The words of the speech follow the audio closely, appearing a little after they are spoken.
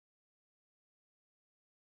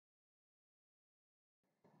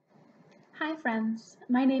Hi friends,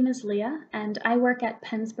 my name is Leah and I work at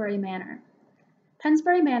Pennsbury Manor.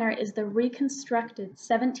 Pennsbury Manor is the reconstructed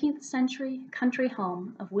 17th century country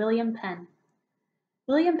home of William Penn.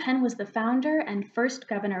 William Penn was the founder and first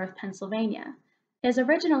governor of Pennsylvania. His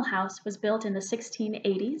original house was built in the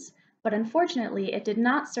 1680s, but unfortunately it did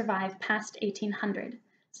not survive past 1800,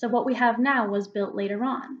 so what we have now was built later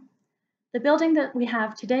on. The building that we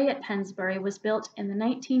have today at Pennsbury was built in the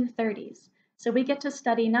 1930s, so we get to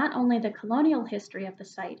study not only the colonial history of the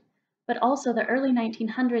site, but also the early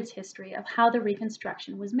 1900s history of how the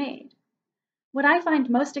reconstruction was made. What I find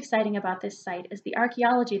most exciting about this site is the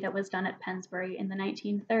archaeology that was done at Pennsbury in the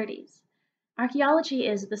 1930s. Archaeology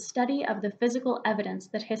is the study of the physical evidence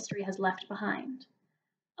that history has left behind.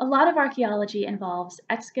 A lot of archaeology involves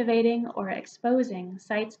excavating or exposing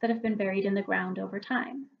sites that have been buried in the ground over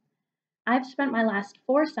time. I've spent my last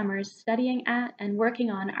 4 summers studying at and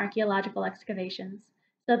working on archaeological excavations,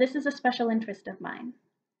 so this is a special interest of mine.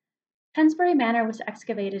 Pennsbury Manor was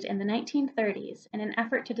excavated in the 1930s in an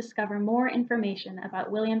effort to discover more information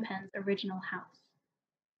about William Penn's original house.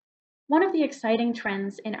 One of the exciting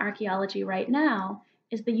trends in archaeology right now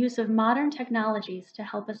is the use of modern technologies to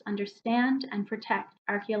help us understand and protect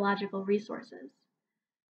archaeological resources.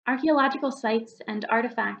 Archaeological sites and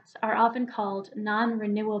artifacts are often called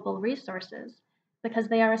non-renewable resources because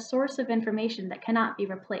they are a source of information that cannot be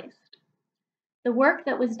replaced. The work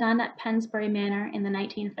that was done at Pennsbury Manor in the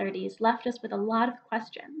 1930s left us with a lot of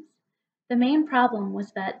questions. The main problem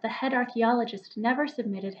was that the head archaeologist never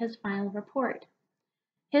submitted his final report.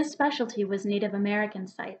 His specialty was Native American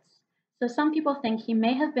sites, so some people think he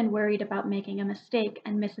may have been worried about making a mistake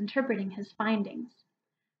and misinterpreting his findings.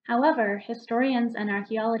 However, historians and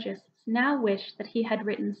archaeologists now wish that he had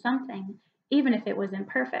written something, even if it was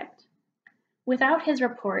imperfect. Without his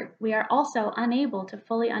report, we are also unable to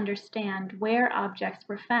fully understand where objects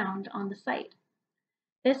were found on the site.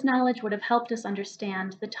 This knowledge would have helped us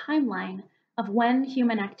understand the timeline of when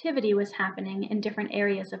human activity was happening in different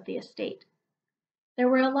areas of the estate. There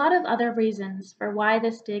were a lot of other reasons for why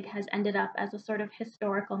this dig has ended up as a sort of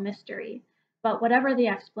historical mystery, but whatever the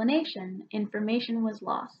explanation, information was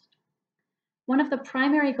lost. One of the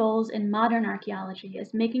primary goals in modern archaeology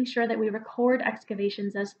is making sure that we record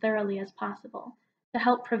excavations as thoroughly as possible to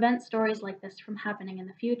help prevent stories like this from happening in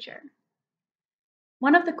the future.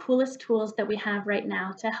 One of the coolest tools that we have right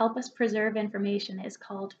now to help us preserve information is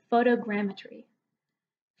called photogrammetry.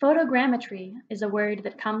 Photogrammetry is a word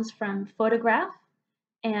that comes from photograph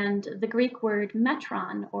and the Greek word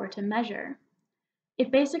metron, or to measure. It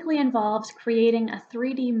basically involves creating a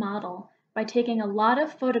 3D model by taking a lot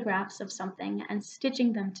of photographs of something and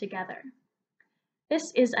stitching them together.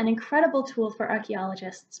 This is an incredible tool for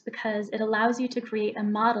archaeologists because it allows you to create a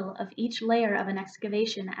model of each layer of an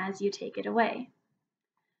excavation as you take it away.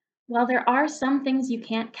 While there are some things you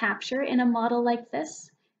can't capture in a model like this,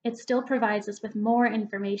 it still provides us with more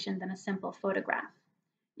information than a simple photograph.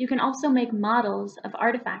 You can also make models of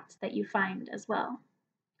artifacts that you find as well.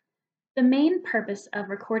 The main purpose of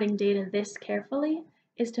recording data this carefully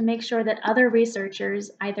is to make sure that other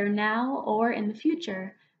researchers, either now or in the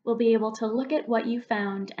future, will be able to look at what you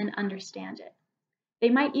found and understand it. They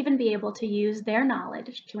might even be able to use their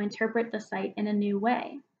knowledge to interpret the site in a new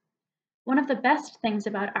way. One of the best things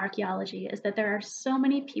about archaeology is that there are so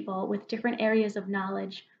many people with different areas of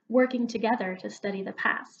knowledge working together to study the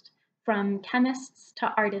past, from chemists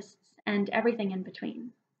to artists and everything in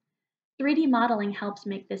between. 3D modeling helps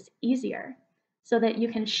make this easier so that you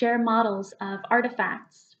can share models of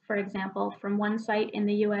artifacts, for example, from one site in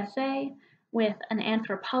the USA with an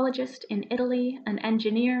anthropologist in Italy, an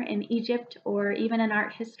engineer in Egypt, or even an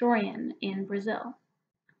art historian in Brazil.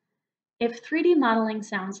 If 3D modeling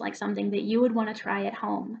sounds like something that you would want to try at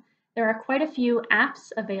home, there are quite a few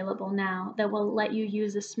apps available now that will let you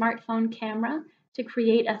use a smartphone camera to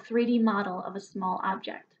create a 3D model of a small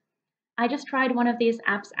object. I just tried one of these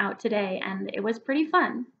apps out today and it was pretty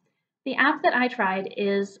fun. The app that I tried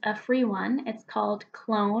is a free one. It's called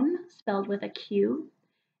Clone, spelled with a Q.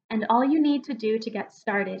 And all you need to do to get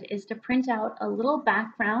started is to print out a little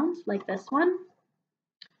background like this one,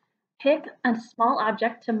 pick a small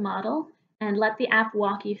object to model, and let the app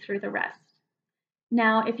walk you through the rest.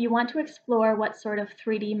 Now, if you want to explore what sort of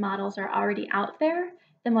 3D models are already out there,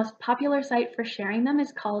 the most popular site for sharing them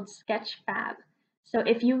is called Sketchfab. So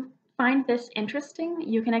if you find this interesting,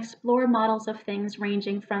 you can explore models of things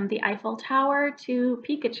ranging from the Eiffel Tower to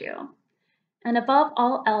Pikachu. And above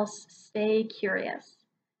all else, stay curious.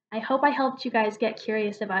 I hope I helped you guys get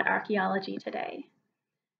curious about archaeology today.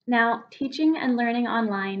 Now, teaching and learning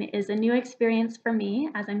online is a new experience for me,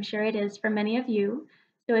 as I'm sure it is for many of you.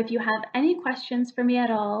 So if you have any questions for me at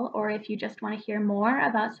all, or if you just want to hear more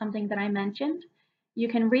about something that I mentioned, you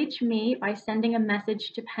can reach me by sending a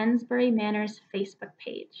message to Pennsbury Manor's Facebook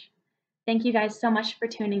page. Thank you guys so much for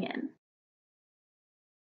tuning in.